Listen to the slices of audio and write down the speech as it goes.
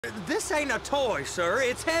This ain't a toy, sir.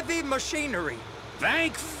 It's heavy machinery.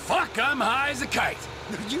 Thank fuck I'm high as a kite.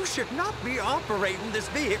 You should not be operating this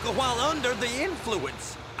vehicle while under the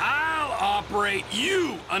influence. I'll operate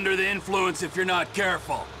you under the influence if you're not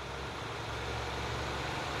careful.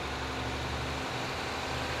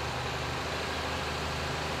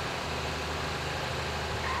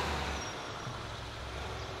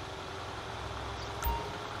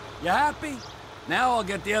 You happy? Now I'll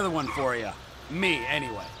get the other one for you. Me,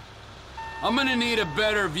 anyway. I'm gonna need a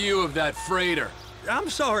better view of that freighter. I'm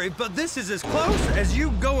sorry, but this is as close as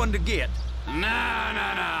you going to get. Nah.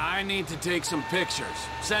 I need to take some pictures.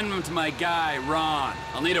 Send them to my guy, Ron.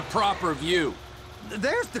 I'll need a proper view.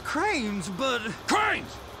 There's the cranes, but...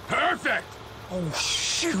 Cranes! Perfect! Oh,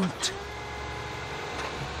 shoot!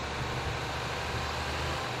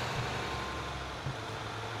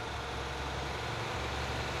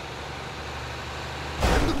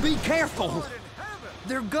 Be careful!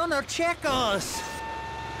 They're gonna check us!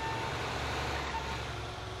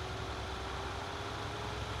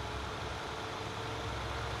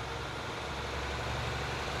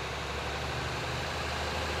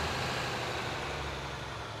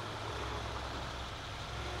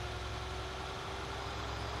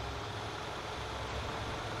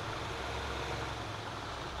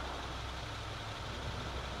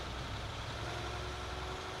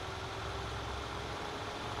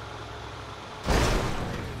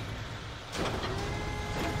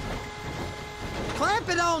 Clamp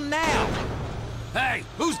it on now! Hey,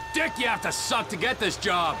 whose dick you have to suck to get this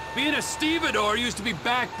job? Being a stevedore used to be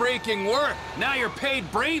back-breaking work. Now you're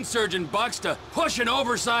paid brain surgeon bucks to push an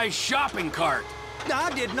oversized shopping cart.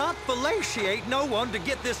 I did not fellatiate no one to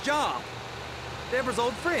get this job. Deborah's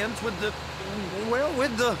old friends with the... well,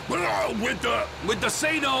 with the... With the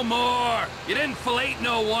say no more! You didn't fillet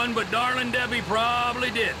no one, but darling Debbie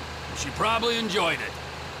probably did. She probably enjoyed it.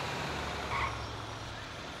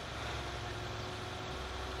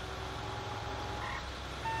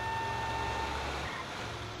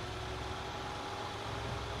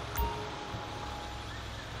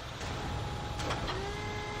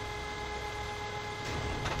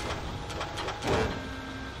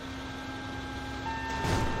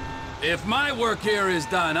 If my work here is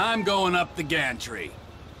done, I'm going up the gantry.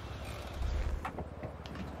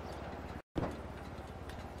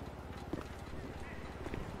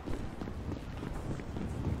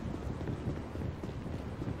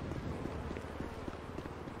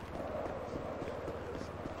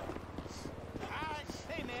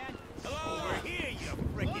 Hey, man. Hello. Over here, you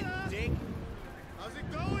frickin' dick. How's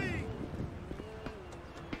it going?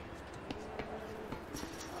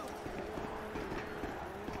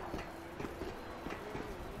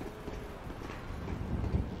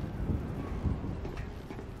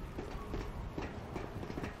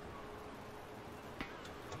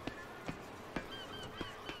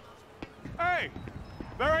 Hey,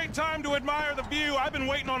 there ain't time to admire the view. I've been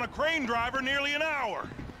waiting on a crane driver nearly an hour.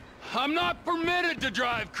 I'm not permitted to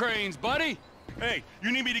drive cranes, buddy. Hey,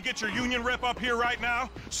 you need me to get your union rep up here right now?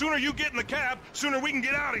 Sooner you get in the cab, sooner we can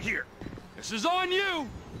get out of here. This is on you.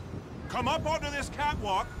 Come up onto this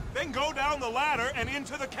catwalk, then go down the ladder and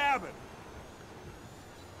into the cabin.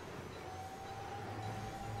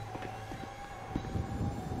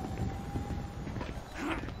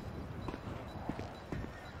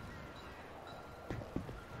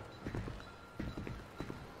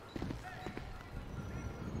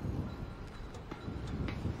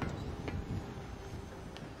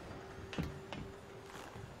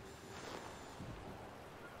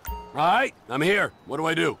 All right, I'm here. What do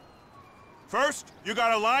I do? First, you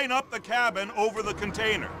gotta line up the cabin over the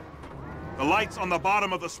container. The lights on the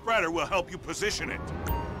bottom of the spreader will help you position it.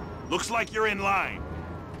 Looks like you're in line.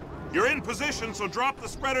 You're in position, so drop the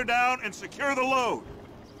spreader down and secure the load.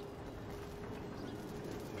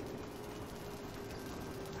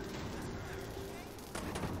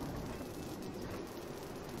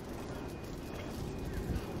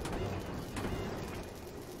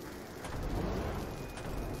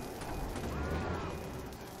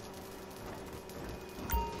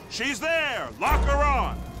 She's there! Lock her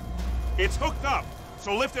on! It's hooked up,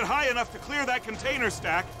 so lift it high enough to clear that container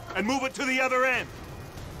stack and move it to the other end.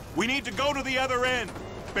 We need to go to the other end.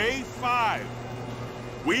 Bay 5.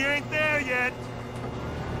 We ain't there yet.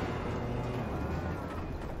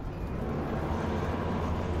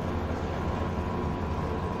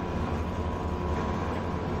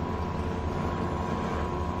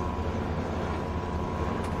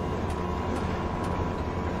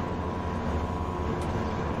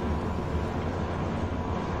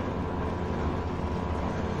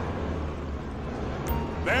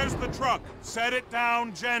 There's the truck. Set it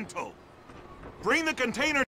down gentle. Bring the container